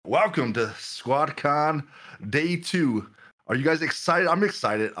Welcome to SquadCon Day 2. Are you guys excited? I'm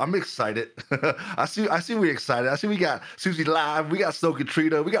excited. I'm excited. I see we excited. I see we got Susie Live, we got Snow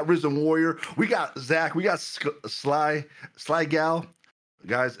Katrina, we got Risen Warrior, we got Zach, we got Sly Gal.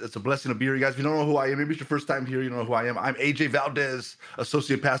 Guys, it's a blessing to be here. You guys, if you don't know who I am, maybe it's your first time here, you don't know who I am. I'm AJ Valdez,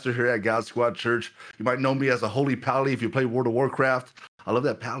 associate pastor here at God Squad Church. You might know me as a Holy Pally if you play World of Warcraft. I love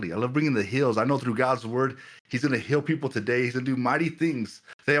that Pally. I love bringing the heals. I know through God's word, he's going to heal people today. He's going to do mighty things.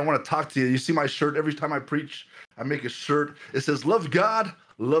 Today, I want to talk to you. You see my shirt every time I preach. I make a shirt. It says, love God,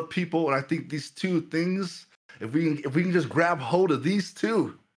 love people. And I think these two things, if we can just grab hold of these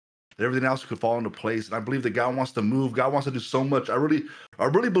two, everything else could fall into place. And I believe that God wants to move. God wants to do so much. I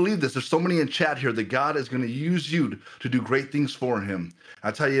really believe this. There's so many in chat here that God is going to use you to do great things for him. I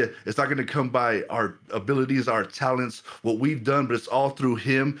tell you, it's not going to come by our abilities, our talents, what we've done, but it's all through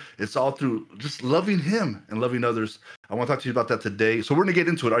him. It's all through just loving him and loving others. I want to talk to you about that today. So we're going to get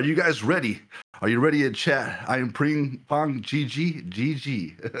into it. Are you guys ready? Are you ready in chat? I am Pring Pong GG.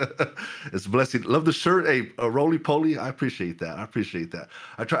 It's a blessing. Love the shirt. Hey, Roly Poly. I appreciate that. I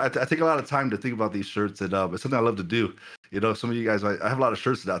take a lot of time to think about these shirts, and it's something I love to do. You know, some of you guys, I have a lot of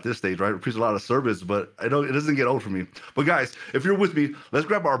shirts at this stage, right? I preach a lot of service, but I know it doesn't get old for me. But guys, if you're with me, let's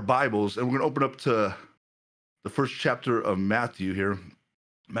grab our Bibles and we're going to open up to the first chapter of Matthew here.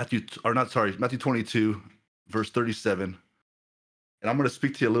 Matthew 22, verse 37. And I'm going to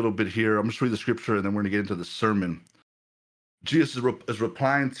speak to you a little bit here. I'm just read the scripture and then we're going to get into the sermon. Jesus is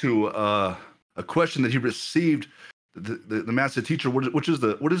replying to a question that he received. The man said, "Teacher, what is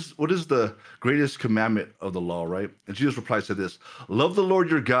the greatest commandment of the law?" Right? And Jesus replies to this: "Love the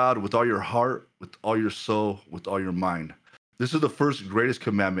Lord your God with all your heart, with all your soul, with all your mind. This is the first greatest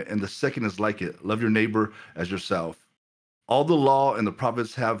commandment, and the second is like it: love your neighbor as yourself. All the law and the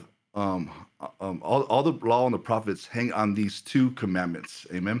prophets have all the law and the prophets hang on these two commandments."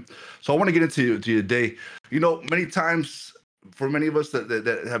 Amen. So I want to get into today. You know, many times for many of us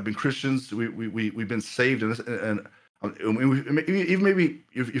that have been Christians, we've been saved, and even maybe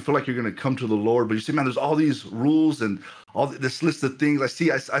you feel like you're going to come to the Lord, but you see, man, there's all these rules and all this list of things.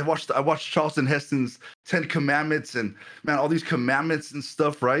 I watched Charlton Heston's 10 Commandments, and man, all these commandments and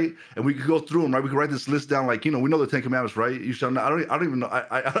stuff, right? And we could go through them, right? We could write this list down, like, you know, we know the 10 Commandments, right? You shall not. I don't even know.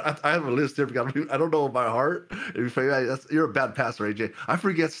 I have a list here. I don't know by heart. You're a bad pastor, AJ. I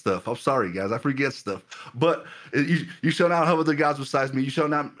forget stuff. I'm sorry, guys. I forget stuff. But you shall not have other gods besides me. You shall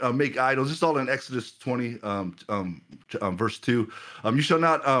not make idols. This is all in Exodus 20, verse 2. You shall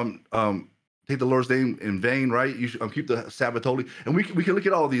not take the Lord's name in vain, right? You should keep the Sabbath holy. And we can look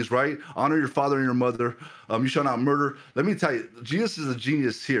at all these, right? Honor your father and your mother. You shall not murder. Let me tell you, Jesus is a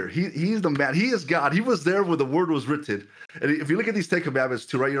genius here. He's the man. He is God. He was there where the word was written. And if you look at these 10 Commandments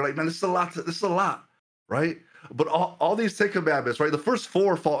too, right? You're like, man, this is a lot, right? But all these 10 Commandments, right? The first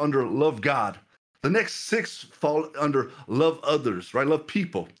 4 fall under love God. The next 6 fall under love others, right? Love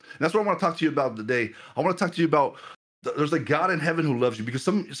people. And that's what I want to talk to you about today. I want to talk to you about there's a God in heaven who loves you, because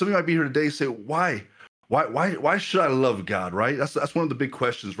some of you might be here today and say, why should I love God, right? That's one of the big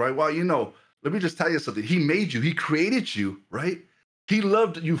questions, right? Well, you know, let me just tell you something. He made you. He created you, right? He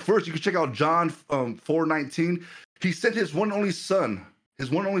loved you first. You can check out John 4:19. He sent his one and only son,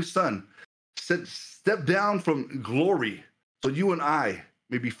 step down from glory so you and I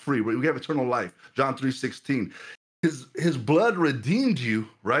may be free. We have eternal life. John 3:16. His blood redeemed you,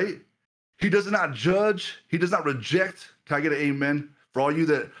 right? He does not judge. He does not reject. Can I get an amen? For all you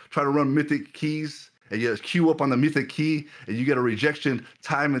that try to run mythic keys and you queue up on the mythic key and you get a rejection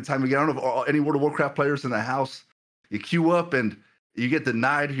time and time again. I don't know if any World of Warcraft players in the house, you queue up and you get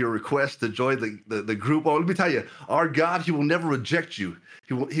denied your request to join the group. Oh, let me tell you, our God, he will never reject you.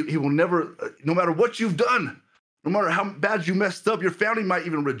 He will never, no matter what you've done, no matter how bad you messed up, your family might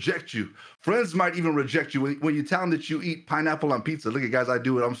even reject you. Friends might even reject you when you tell them that you eat pineapple on pizza. Look at, guys, I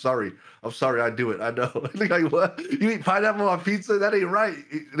do it. I'm sorry, I do it. I know. Look, like, what? You eat pineapple on pizza? That ain't right.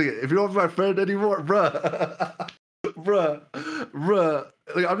 Look, if you're not my friend anymore, bruh.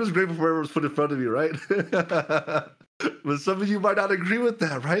 Look, I'm just grateful for whatever's put in front of you, right? But some of you might not agree with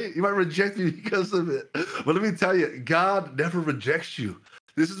that, right? You might reject me because of it. But let me tell you, God never rejects you.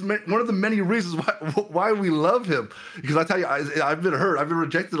 This is one of the many reasons why we love him. Because I tell you, I've been hurt. I've been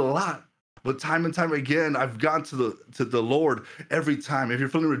rejected a lot. But time and time again, I've gone to the Lord every time. If you're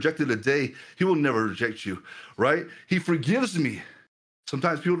feeling rejected today, he will never reject you, right? He forgives me.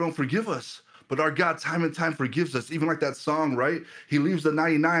 Sometimes people don't forgive us, but our God time and time forgives us. Even like that song, right? He leaves the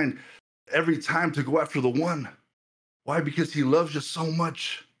 99 every time to go after the one. Why? Because he loves you so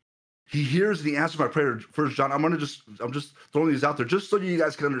much. He hears and he answers my prayer. First John, I'm just throwing these out there just so you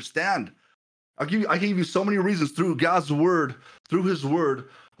guys can understand. I can give you so many reasons through God's word, through his word,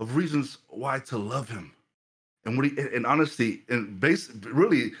 of reasons why to love him. And what he and honestly, and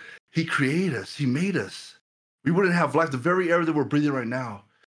really, he created us. He made us. We wouldn't have life. The very air that we're breathing right now,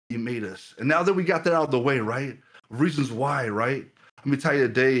 he made us. And now that we got that out of the way, right? Reasons why, right? Let me tell you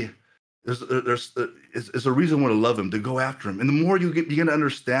today, there's a reason we want to love him, to go after him. And the more you begin to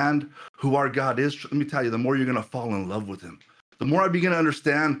understand who our God is, let me tell you, the more you're going to fall in love with him. The more I begin to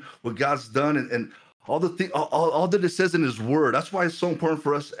understand what God's done and all that it says in his word. That's why it's so important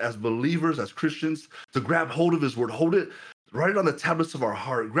for us as believers, as Christians, to grab hold of his word, hold it, write it on the tablets of our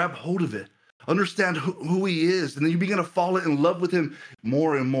heart, grab hold of it, understand who he is, and then you begin to fall in love with him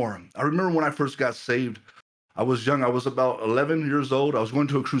more and more. I remember when I first got saved, I was young. I was about 11 years old. I was going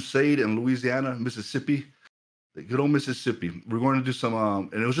to a crusade in Louisiana, Mississippi, the good old Mississippi. We were going to do some,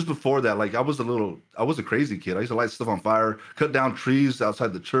 and it was just before that. Like I was a crazy kid. I used to light stuff on fire, cut down trees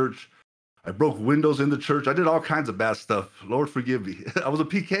outside the church. I broke windows in the church. I did all kinds of bad stuff. Lord forgive me. I was a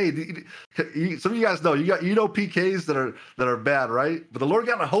PK. Some of you guys know PKs that are bad, right? But the Lord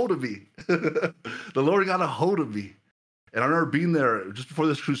got a hold of me. The Lord got a hold of me, and I remember being there just before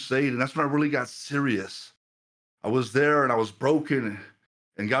this crusade, and that's when I really got serious. I was there and I was broken,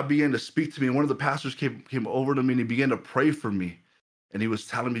 and God began to speak to me. And one of the pastors came over to me and he began to pray for me, and he was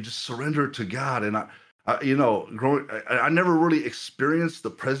telling me just surrender to God. And I never really experienced the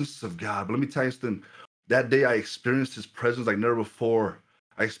presence of God, but let me tell you something. That day I experienced his presence like never before.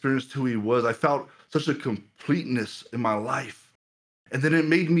 I experienced who he was. I felt such a completeness in my life, and then it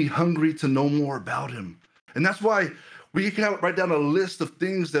made me hungry to know more about him. And that's why we can write down a list of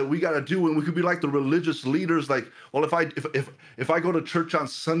things that we got to do, and we could be like the religious leaders. Like, well, if I go to church on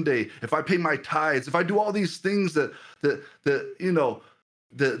Sunday, if I pay my tithes, if I do all these things that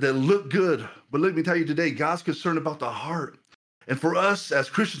look good. But let me tell you today, God's concerned about the heart. And for us as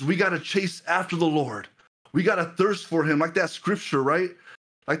Christians, we got to chase after the Lord. We got to thirst for him, like that scripture, right?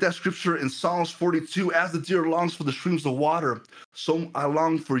 Like that scripture in Psalms 42, as the deer longs for the streams of water, so I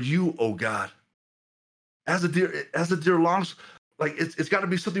long for you, O God. As the deer longs, like it's got to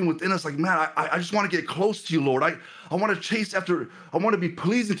be something within us. Like, man, I just want to get close to you, Lord. I want to chase after. I want to be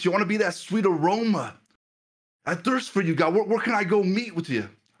pleasing to you. I want to be that sweet aroma. I thirst for you, God. Where can I go meet with you?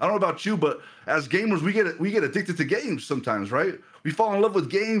 I don't know about you, but as gamers, we get addicted to games sometimes, right? We fall in love with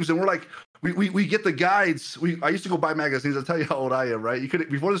games, and we're like, we get the guides. I used to go buy magazines. I'll tell you how old I am, right? You could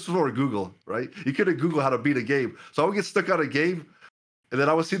before this was before Google, right? You couldn't Google how to beat a game. So I would get stuck on a game, and then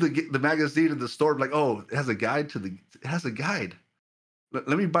I would see the magazine in the store, like, oh, it has a guide it has a guide. Let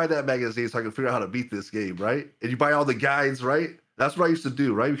me buy that magazine so I can figure out how to beat this game, right? And you buy all the guides, right? That's what I used to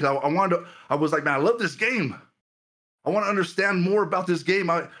do, right? Because I was like, man, I love this game. I want to understand more about this game.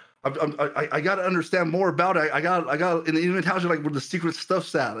 I got to understand more about it. I got and it even tells you like where the secret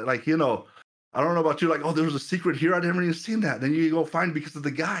stuff's at. Like, I don't know about you. Like, oh, there's a secret here. I never even seen that. Then you go find it because of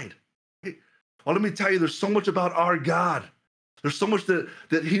the guide. Well, let me tell you, there's so much about our God. There's so much that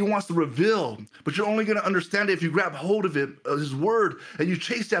he wants to reveal, but you're only going to understand it if you grab hold of it, his word, and you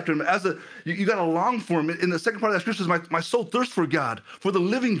chase after him. You got to long for him. In the second part of that scripture is my soul thirsts for God, for the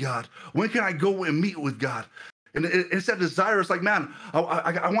living God. When can I go and meet with God? And it's that desire. It's like, man,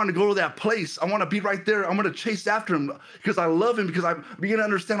 I want to go to that place. I want to be right there. I'm going to chase after him because I love him, because I begin to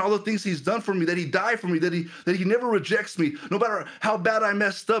understand all the things he's done for me, that he died for me, that he never rejects me, no matter how bad I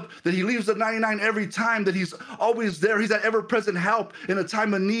messed up, that he leaves the 99 every time, that he's always there. He's that ever-present help in a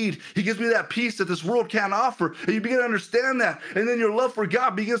time of need. He gives me that peace that this world can't offer. And you begin to understand that. And then your love for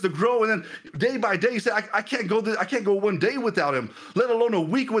God begins to grow. And then day by day, you say, I can't go one day without him, let alone a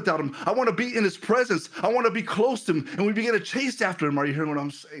week without him. I want to be in his presence. I want to be close to him, and we begin to chase after him. Are you hearing what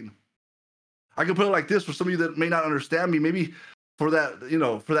I'm saying? I can put it like this for some of you that may not understand me. Maybe for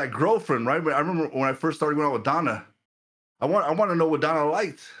that girlfriend, right? But I remember when I first started going out with Donna, I want to know what Donna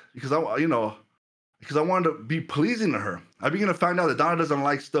liked, because I wanted to be pleasing to her. I began to find out that Donna doesn't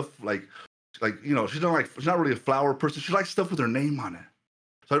like stuff she's not really a flower person. She likes stuff with her name on it.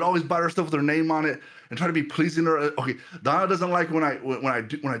 So I'd always buy her stuff with her name on it and try to be pleasing to her. Okay, Donna doesn't like when I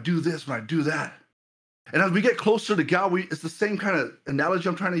do this, when I do that. And as we get closer to God, it's the same kind of analogy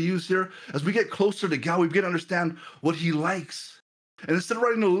I'm trying to use here. As we get closer to God, we begin to understand what he likes. And instead of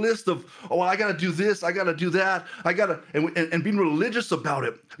writing a list of, oh, well, I got to do this, I got to do that, and being religious about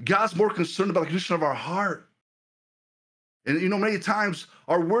it, God's more concerned about the condition of our heart. And, many times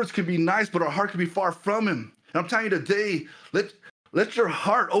our words can be nice, but our heart can be far from him. And I'm telling you today, let your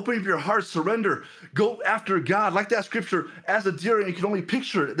heart, open up your heart, surrender, go after God. Like that scripture, as a deer, and you can only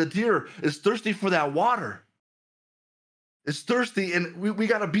picture it, the deer is thirsty for that water. It's thirsty, and we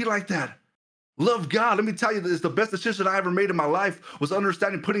got to be like that. Love God. Let me tell you, this the best decision I ever made in my life was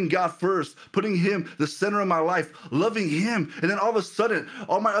understanding putting God first, putting Him the center of my life, loving Him. And then all of a sudden,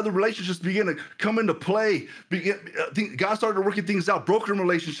 all my other relationships began to come into play. God started working things out, broken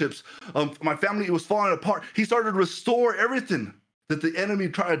relationships. My family was falling apart. He started to restore everything that the enemy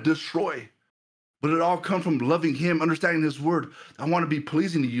tried to destroy. But it all comes from loving Him, understanding His word. I want to be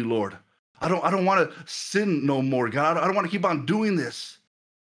pleasing to you, Lord. I don't want to sin no more, God. I don't want to keep on doing this.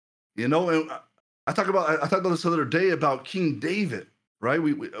 You know, and I talked about this the other day about King David, right?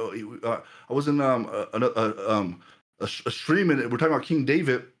 I was in a stream and we're talking about King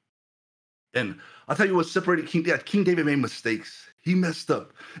David, and I'll tell you what separated King. Yeah, King David made mistakes. He messed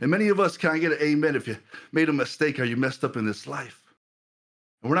up, and many of us can I get an amen if you made a mistake or you messed up in this life.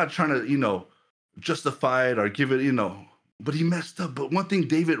 And we're not trying to justify it or give it but he messed up. But one thing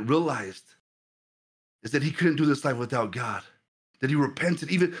David realized is that he couldn't do this life without God. That he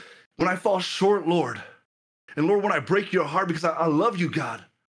repented even when I fall short, Lord. And Lord, when I break your heart, because I love you, God.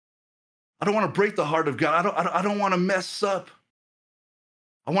 I don't want to break the heart of God. I don't want to mess up.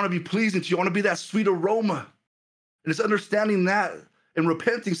 I want to be pleasing to you. I want to be that sweet aroma. And it's understanding that and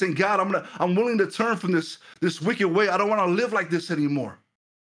repenting, saying, God, I'm willing to turn from this wicked way. I don't want to live like this anymore.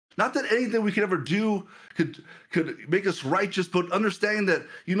 Not that anything we could ever do could make us righteous, but understanding that,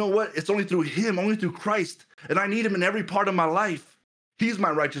 you know what? It's only through Him, only through Christ. And I need Him in every part of my life. He's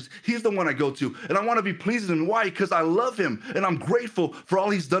my righteous. He's the one I go to. And I want to be pleasing to Him. Why? Because I love Him and I'm grateful for all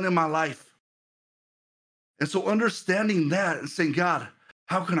He's done in my life. And so understanding that and saying, God,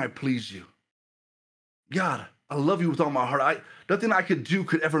 how can I please you? God, I love you with all my heart. Nothing I could do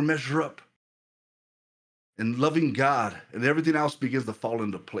could ever measure up. And loving God and everything else begins to fall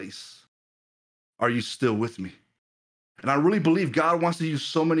into place. Are you still with me? And I really believe God wants to use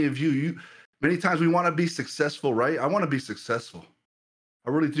so many of you. Many times we want to be successful, right? I want to be successful. I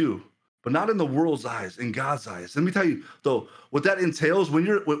really do. But not in the world's eyes, in God's eyes. Let me tell you, though, what that entails, when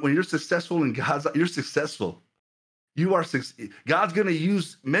you're successful in God's eyes, you're successful. God's going to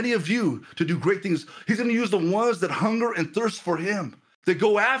use many of you to do great things. He's going to use the ones that hunger and thirst for Him, that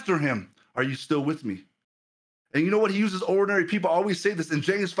go after Him. Are you still with me? And you know what? He uses ordinary people. I always say this in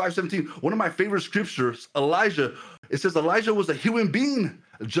James 5:17, one of my favorite scriptures, Elijah. It says Elijah was a human being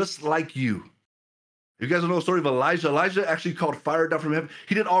just like you. You guys don't know the story of Elijah. Elijah actually called fire down from heaven.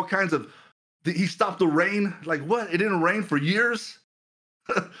 He did all kinds of, he stopped the rain. Like what? It didn't rain for years.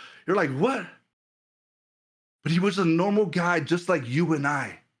 You're like, what? But he was a normal guy just like you and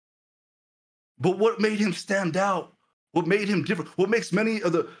I. But what made him stand out? What made him different? What makes many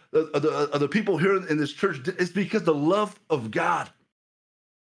of the people here in this church is because the love of God,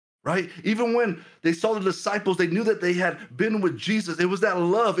 right? Even when they saw the disciples, they knew that they had been with Jesus. It was that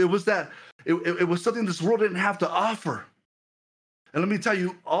love. It was that. It was something this world didn't have to offer. And let me tell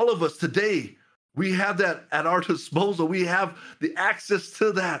you, all of us today, we have that at our disposal. We have the access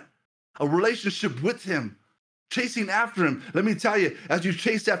to that, a relationship with Him. Chasing after Him. Let me tell you, as you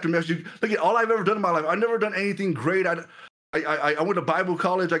chase after Him, look at all I've ever done in my life. I've never done anything great. I went to Bible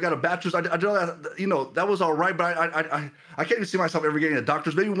college. I got a bachelor's. I did all that. That was all right. But I can't even see myself ever getting a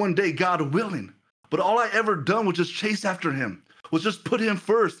doctor's. Maybe one day, God willing. But all I ever done was just chase after Him. Was just put Him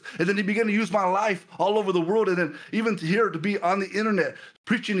first. And then He began to use my life all over the world. And then even here to be on the internet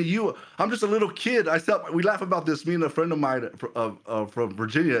preaching to you. I'm just a little kid. We laugh about this. Me and a friend of mine from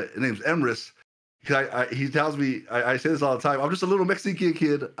Virginia. His name's Emrys. He tells me, I say this all the time, I'm just a little Mexican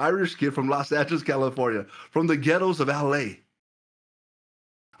kid, Irish kid from Los Angeles, California, from the ghettos of LA.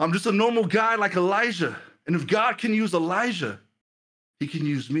 I'm just a normal guy like Elijah. And if God can use Elijah, He can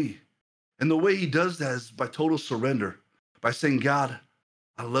use me. And the way He does that is by total surrender, by saying, God,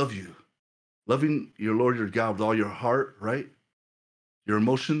 I love you. Loving your Lord, your God with all your heart, right? Your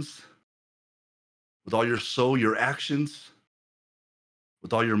emotions, with all your soul, your actions,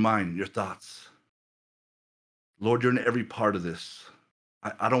 with all your mind, your thoughts. Lord, you're in every part of this.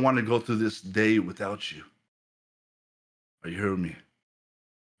 I don't want to go through this day without you. Are you hearing me?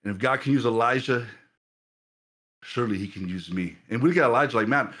 And if God can use Elijah, surely He can use me. And we look at Elijah like,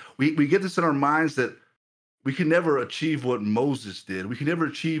 man, we get this in our minds that we can never achieve what Moses did. We can never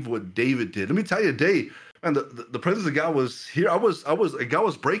achieve what David did. Let me tell you today, man, the presence of God was here. God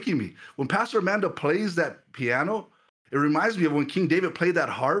was breaking me. When Pastor Amanda plays that piano, it reminds me of when King David played that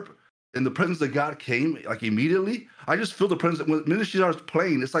harp. And the presence of God came like immediately. I just feel the presence. When the minute she starts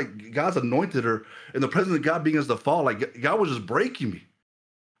playing, it's like God's anointed her, and the presence of God begins to fall. Like God was just breaking me.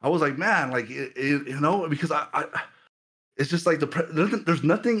 I was like, man, like because I it's just like there's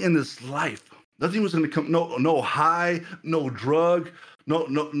nothing in this life. Nothing was going to come. No high, no drug,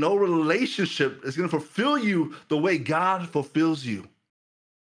 no relationship is going to fulfill you the way God fulfills you.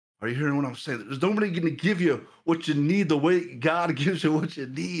 Are you hearing what I'm saying? There's nobody going to give you what you need the way God gives you what you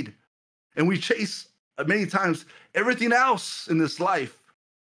need. And we chase many times everything else in this life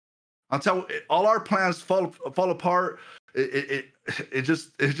until all our plans fall apart. It just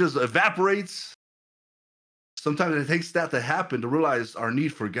evaporates. Sometimes it takes that to happen to realize our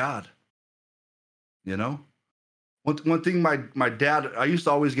need for God. You know, one thing my dad, I used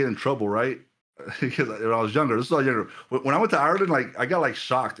to always get in trouble, right? Because when I was younger, this is all younger. When I went to Ireland, like I got like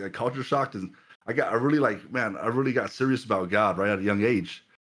shocked, like culture shocked, and I really like, man, I really got serious about God right at a young age.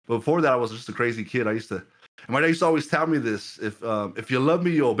 But before that, I was just a crazy kid. And my dad used to always tell me this: if you love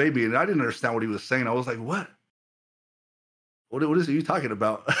me, you obey me. And I didn't understand what he was saying. I was like, what? What is it you talking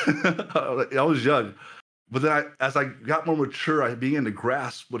about? I was young, but then as I got more mature, I began to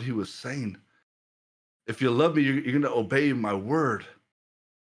grasp what he was saying. If you love me, you're going to obey my word.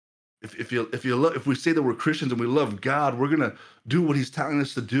 If we say that we're Christians and we love God, we're gonna do what He's telling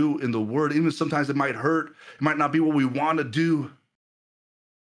us to do in the Word. Even sometimes it might hurt, it might not be what we want to do,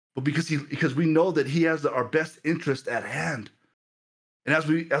 but because we know that He has our best interest at hand. And as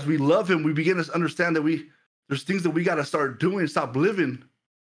we love Him, we begin to understand that there's things that we got to start doing. Stop living.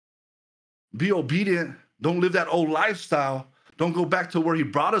 Be obedient. Don't live that old lifestyle. Don't go back to where He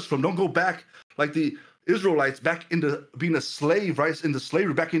brought us from. Don't go back like the Israelites back into being a slave, right? Into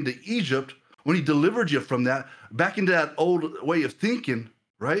slavery, back into Egypt, when He delivered you from that, back into that old way of thinking,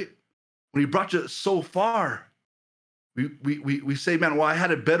 right? When He brought you so far, we say, man, well, I had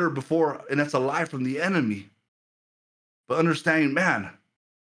it better before, and that's a lie from the enemy. But understanding, man,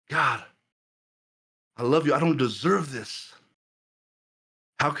 God, I love you. I don't deserve this.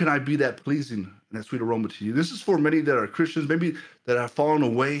 How can I be that pleasing and that sweet aroma to you? This is for many that are Christians, maybe that have fallen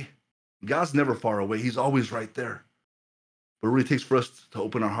away. God's never far away. He's always right there. But it really takes for us to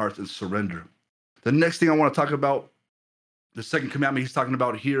open our hearts and surrender. The next thing I want to talk about, the second commandment He's talking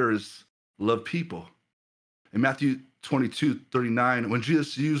about here is love people. In Matthew 22:39, when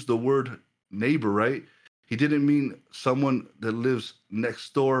Jesus used the word neighbor, right? He didn't mean someone that lives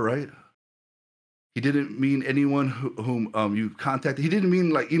next door, right? He didn't mean anyone whom you contacted. He didn't mean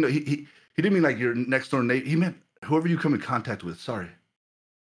like, he didn't mean like your next door neighbor. He meant whoever you come in contact with. Sorry.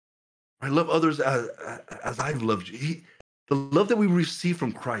 I love others as I've loved you. The love that we receive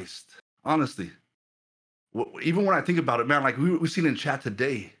from Christ, honestly, even when I think about it, man, like we've seen in chat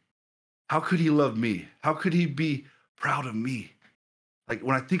today, how could He love me? How could He be proud of me? Like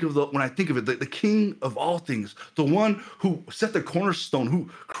when I think of it, the King of all things, the one who set the cornerstone, who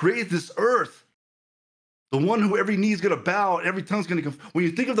created this earth, the one who every knee is going to bow, and every tongue's going to come. When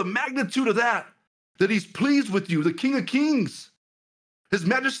you think of the magnitude of that He's pleased with you, the King of Kings. His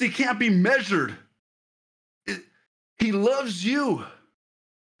majesty can't be measured. He loves you.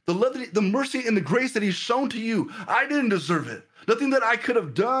 The love, the mercy, and the grace that He's shown to you, I didn't deserve it. Nothing that I could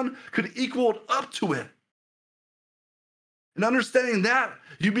have done could equal up to it. And understanding that,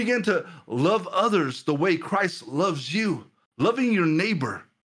 you begin to love others the way Christ loves you, loving your neighbor.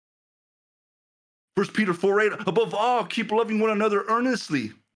 1 Peter 4:8, above all, keep loving one another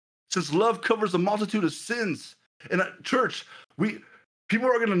earnestly, since love covers a multitude of sins. And at church, people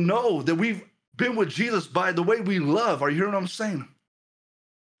are going to know that we've been with Jesus by the way we love. Are you hearing what I'm saying?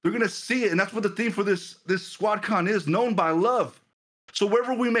 They're going to see it. And that's what the theme for this SquadCon is, known by love. So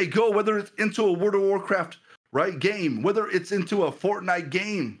wherever we may go, whether it's into a World of Warcraft, right, game, whether it's into a Fortnite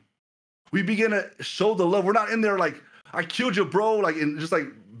game, we begin to show the love. We're not in there like, I killed you, bro, like, and just like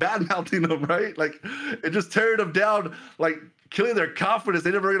bad mouthing them, right? Like, and just tearing them down, like killing their confidence.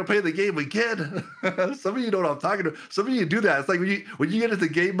 They're never going to play the game again. Some of you know what I'm talking about. Some of you do that. It's like when you get into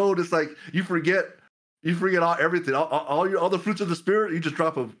game mode, it's like you forget everything, all the fruits of the Spirit. You just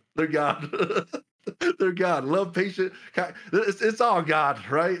drop them. They're God. They're God. Love, patient. It's all God,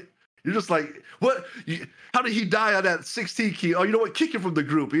 right? You're just like, what? How did he die on that 16 key? Oh, you know what? Kick him from the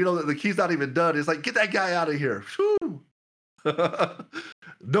group. You know, the key's not even done. It's like, get that guy out of here.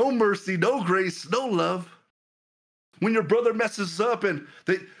 No mercy, no grace, no love. When your brother messes up and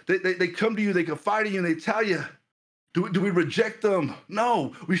they come to you, they confide in you, and they tell you, do we reject them?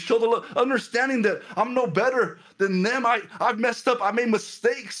 No, we show the love, understanding that I'm no better than them. I've messed up. I made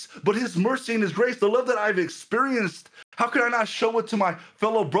mistakes, but His mercy and His grace, the love that I've experienced, how could I not show it to my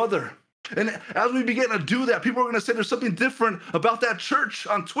fellow brother? And as we begin to do that, people are going to say there's something different about that church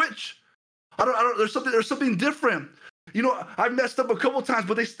on Twitch. There's something different. You know, I've messed up a couple times,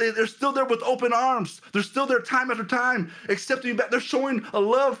 but they're still there with open arms. They're still there time after time, accepting you back. They're showing a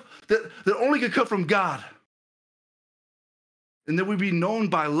love that only can come from God. And that we be known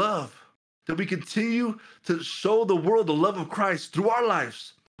by love, that we continue to show the world the love of Christ through our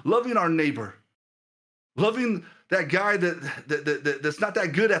lives, loving our neighbor, loving that guy that's not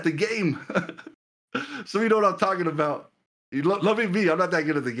that good at the game. So you know what I'm talking about. Loving me, I'm not that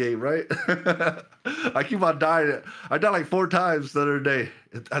good at the game, right? I keep on dying. I died like 4 times the other day.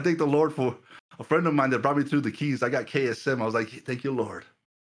 I thank the Lord for a friend of mine that brought me through the keys. I got KSM. I was like, thank you, Lord.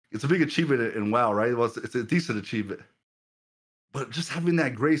 It's a big achievement in WoW, right? Well, it's a decent achievement. But just having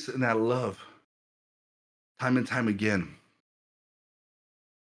that grace and that love time and time again.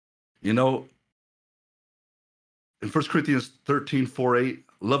 You know, in 1 Corinthians 13:4-8,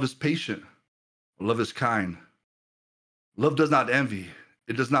 love is patient, love is kind. Love does not envy,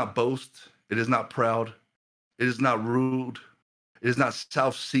 it does not boast, it is not proud, it is not rude, it is not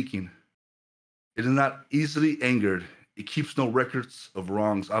self-seeking, it is not easily angered, it keeps no records of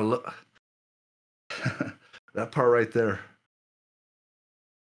wrongs. I love that part right there.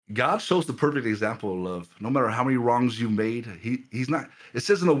 God shows the perfect example of love. No matter how many wrongs you made, he's not. It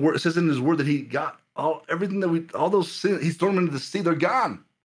says in the word, it says in his word that he got everything that we, all those sins, he's thrown them into the sea. They're gone.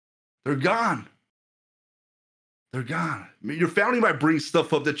 They're gone. They're gone. I mean, your family might bring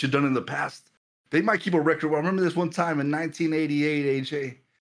stuff up that you've done in the past. They might keep a record. Well, I remember this one time in 1988, AJ.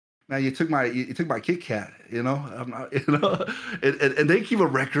 Man, you took my Kit Kat. You know, I'm not, you know, and they keep a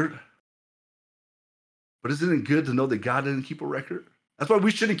record. But isn't it good to know that God didn't keep a record? That's why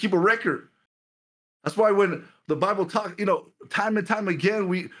we shouldn't keep a record. That's why when the Bible talks, you know, time and time again,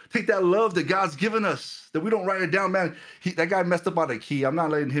 we take that love that God's given us, that we don't write it down. Man, that guy messed up on the key. I'm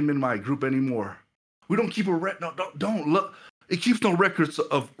not letting him in my group anymore. We don't keep a record. No, don't look. It keeps no records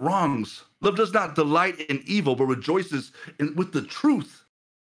of wrongs. Love does not delight in evil, but rejoices with the truth.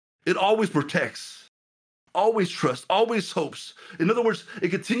 It always protects, always trusts, always hopes. In other words, it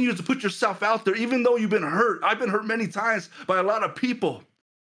continues to put yourself out there, even though you've been hurt. I've been hurt many times by a lot of people.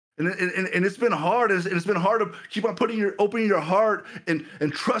 And it's been hard. And it's been hard to keep on opening your heart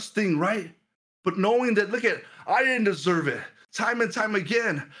and trusting, right? But knowing that, look at, I didn't deserve it. Time and time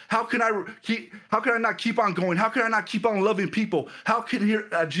again. How can I not keep on going? How can I not keep on loving people? How can here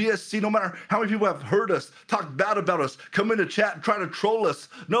at GSC, no matter how many people have heard us, talk bad about us, come into chat and try to troll us?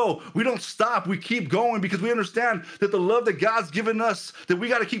 No, we don't stop. We keep going because we understand that the love that God's given us, that we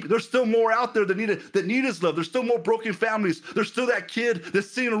got to keep. There's still more out there that need His love. There's still more broken families. There's still that kid that's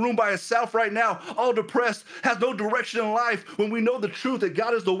sitting in a room by himself right now, all depressed, has no direction in life. When we know the truth, that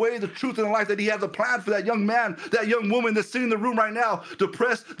God is the way, the truth, and the life, that He has a plan for that young man, that young woman that's sitting in the room right now,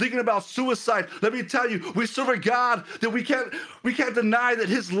 depressed, thinking about suicide. Let me tell you, we serve a God that we can't deny that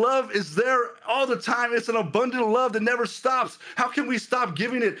His love is there all the time. It's an abundant love that never stops. How can we stop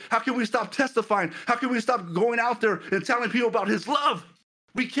giving it? How can we stop testifying? How can we stop going out there and telling people about His love?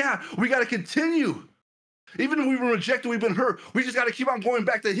 We can't. We got to continue. Even if we've been rejected, we've been hurt, we just got to keep on going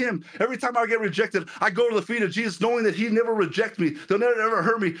back to Him. Every time I get rejected, I go to the feet of Jesus, knowing that He never rejects me. They'll never, ever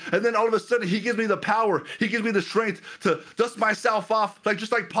hurt me. And then all of a sudden, He gives me the power. He gives me the strength to dust myself off,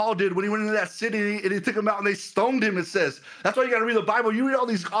 just like Paul did when he went into that city and he took them out and they stoned him, it says. That's why you got to read the Bible. You read all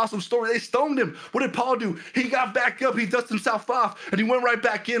these awesome stories. They stoned him. What did Paul do? He got back up. He dusted himself off and he went right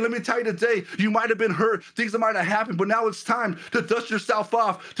back in. Let me tell you today, you might have been hurt. Things that might have happened, but now it's time to dust yourself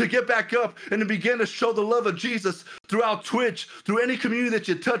off, to get back up and to begin to show the love of Jesus throughout Twitch, through any community that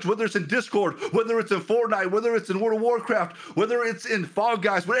you touch, whether it's in Discord, whether it's in Fortnite, whether it's in World of Warcraft, whether it's in Fall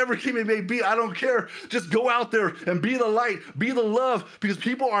Guys, whatever game it may be, I don't care. Just go out there and be the light, be the love, because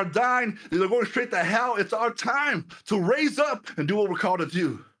people are dying. They're going straight to hell. It's our time to raise up and do what we're called to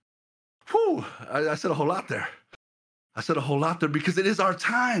do. Whew, I said a whole lot there. I said a whole lot there because it is our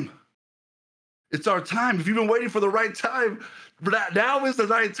time. It's our time. If you've been waiting for the right time, now is the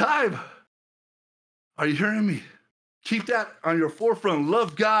right time. Are you hearing me? Keep that on your forefront.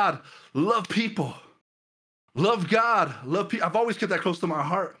 Love God. Love people. Love God. Love people. I've always kept that close to my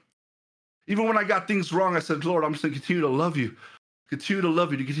heart. Even when I got things wrong, I said, Lord, I'm just going to continue to love you. Continue to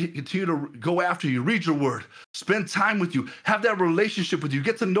love you. Continue to go after you. Read your word. Spend time with you. Have that relationship with you.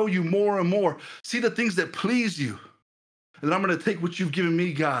 Get to know you more and more. See the things that please you. And then I'm going to take what you've given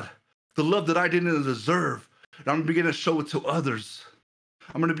me, God, the love that I didn't deserve, and I'm going to begin to show it to others.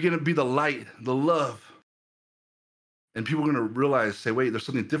 I'm going to begin to be the light, the love. And people are going to realize, say, wait, there's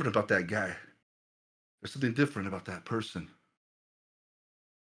something different about that guy. There's something different about that person.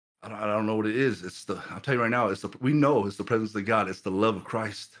 I don't know what it is. I'll tell you right now, we know it's the presence of God. It's the love of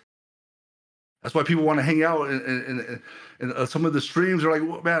Christ. That's why people want to hang out in some of the streams. They're like,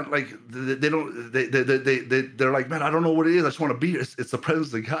 well, man, like they're like, man, I don't know what it is. I just want to be here. It's the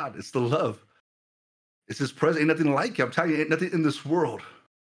presence of God. It's the love. It's His presence. Ain't nothing like it. I'm telling you, ain't nothing in this world.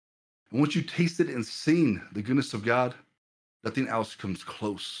 And once you tasted and seen the goodness of God, nothing else comes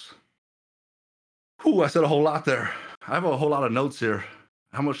close. Whew, I said a whole lot there. I have a whole lot of notes here.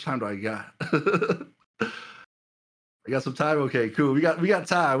 How much time do I got? I got some time. Okay, cool. We got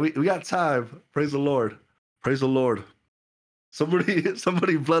time. We got time. Praise the Lord. Praise the Lord. Somebody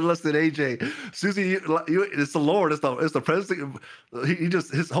bloodlusted AJ. Susie, it's the Lord. It's the president. He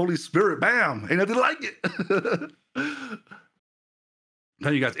just his Holy Spirit. Bam! Ain't nothing like it.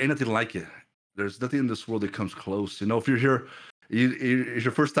 Tell you guys, ain't nothing like it. There's nothing in this world that comes close. You know, if you're here, it's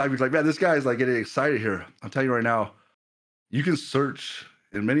your first time. You're like, man, this guy's like getting excited here. I'm telling you right now, you can search,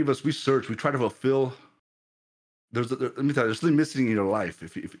 and many of us we search. We try to fulfill. Let me tell you, there's something missing in your life.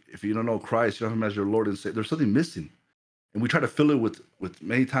 If you don't know Christ, you don't have him as your Lord and Savior. There's something missing, and we try to fill it with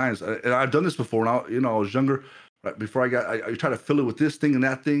many times. And I've done this before. And I was younger. Right before I try to fill it with this thing and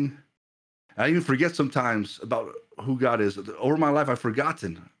that thing. I even forget sometimes about who God is. Over my life, I've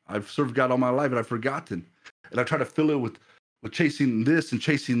forgotten. I've served God all my life, and I've forgotten. And I try to fill it with chasing this and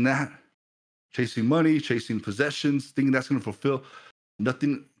chasing that, chasing money, chasing possessions, thinking that's going to fulfill.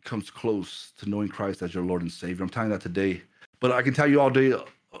 Nothing comes close to knowing Christ as your Lord and Savior. I'm telling you that today. But I can tell you all day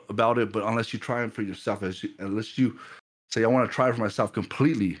about it, but unless you try it for yourself, unless you say, I want to try it for myself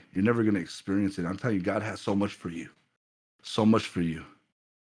completely, you're never going to experience it. I'm telling you, God has so much for you. So much for you.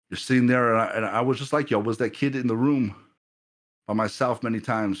 You're sitting there, and I was just like you. I was that kid in the room by myself many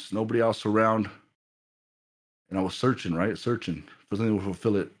times, nobody else around. And I was searching, right? Searching for something to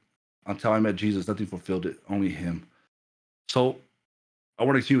fulfill it. Until I met Jesus, nothing fulfilled it, only him. So I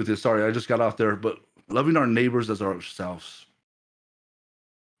want to continue with this. Sorry, I just got out there, but loving our neighbors as ourselves.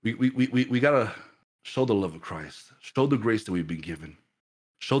 We got to show the love of Christ, show the grace that we've been given,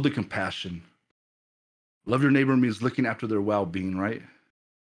 show the compassion. Love your neighbor means looking after their well-being, right?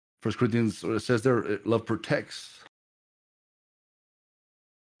 1 Corinthians, it says there, love protects.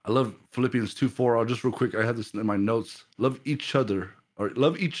 I love Philippians 2:4. I'll just real quick, I had this in my notes. Let each of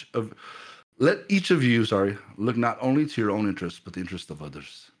you, look not only to your own interests, but the interest of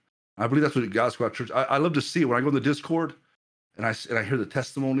others. I believe that's what God's Squad Church. I love to see it when I go in the Discord and I hear the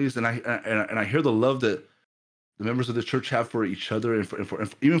testimonies and I hear the love that the members of the church have for each other and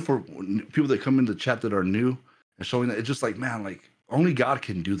even for people that come in the chat that are new and showing that it's just like, man, like only God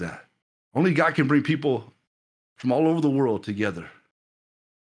can do that. Only God can bring people from all over the world together.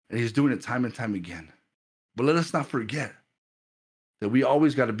 And he's doing it time and time again. But let us not forget that we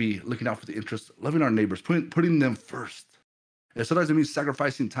always got to be looking out for the interests, loving our neighbors, putting them first. And sometimes it means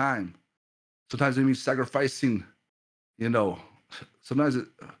sacrificing time. Sometimes it means sacrificing, sometimes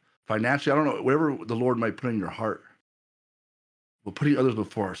financially, I don't know, whatever the Lord might put in your heart. But putting others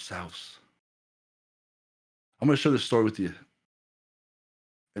before ourselves. I'm going to share this story with you.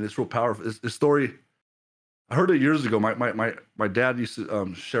 And it's real powerful. This story, I heard it years ago. My dad used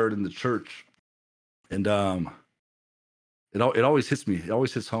to share it in the church. And it always hits me. It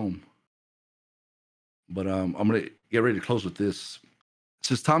always hits home. But I'm going to get ready to close with this. It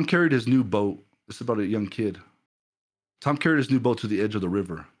says, Tom carried his new boat. This is about a young kid. Tom carried his new boat to the edge of the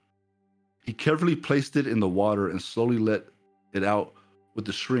river. He carefully placed it in the water and slowly let it out with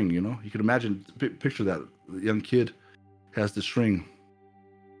the string, You can imagine, picture that. The young kid has the string.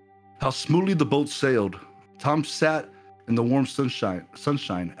 How smoothly the boat sailed. Tom sat in the warm sunshine,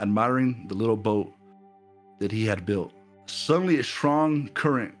 admiring the little boat that he had built. Suddenly, a strong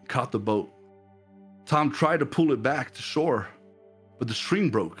current caught the boat. Tom tried to pull it back to shore, but the string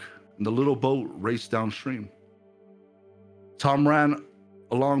broke and the little boat raced downstream. Tom ran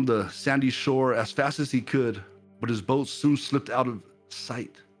along the sandy shore as fast as he could, but his boat soon slipped out of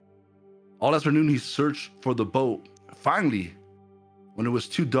sight. All afternoon, he searched for the boat. Finally, when it was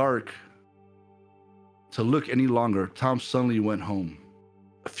too dark to look any longer, Tom suddenly went home.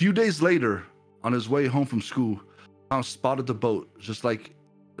 A few days later, on his way home from school, Tom spotted the boat just like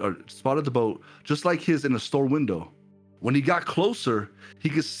his in a store window. When he got closer, he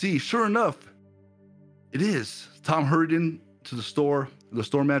could see, sure enough, it is. Tom hurried into the store. The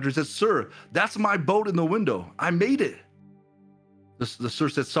store manager said, "Sir, that's my boat in the window. I made it." The sir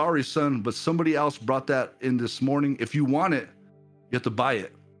said, "Sorry, son, but somebody else brought that in this morning. If you want it, you have to buy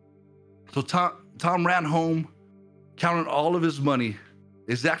it." So Tom ran home, counted all of his money,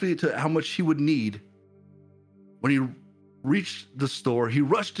 exactly to how much he would need. When he reached the store, he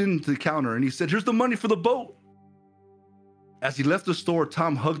rushed into the counter and he said, "Here's the money for the boat." As he left the store,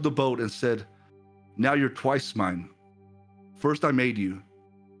 Tom hugged the boat and said, "Now you're twice mine. First I made you,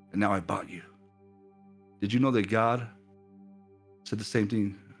 and now I bought you." Did you know that God said the same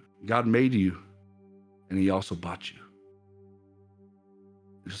thing? God made you, and he also bought you.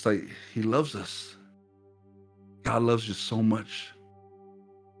 It's just like he loves us. God loves you so much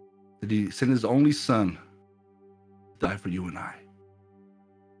that he sent his only son to die for you and I.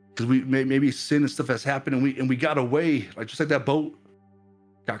 Because maybe sin and stuff has happened and we got away, just like that boat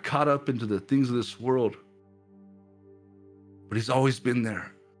got caught up into the things of this world. but he's always been there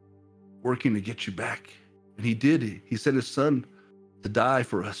working to get you back. And he did. He sent his son to die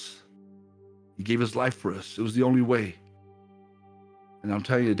for us. He gave his life for us. It was the only way. And I'm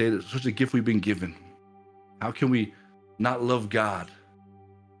telling you today, that's such a gift we've been given. How can we not love God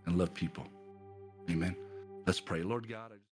and love people? Amen. Let's pray. Lord God,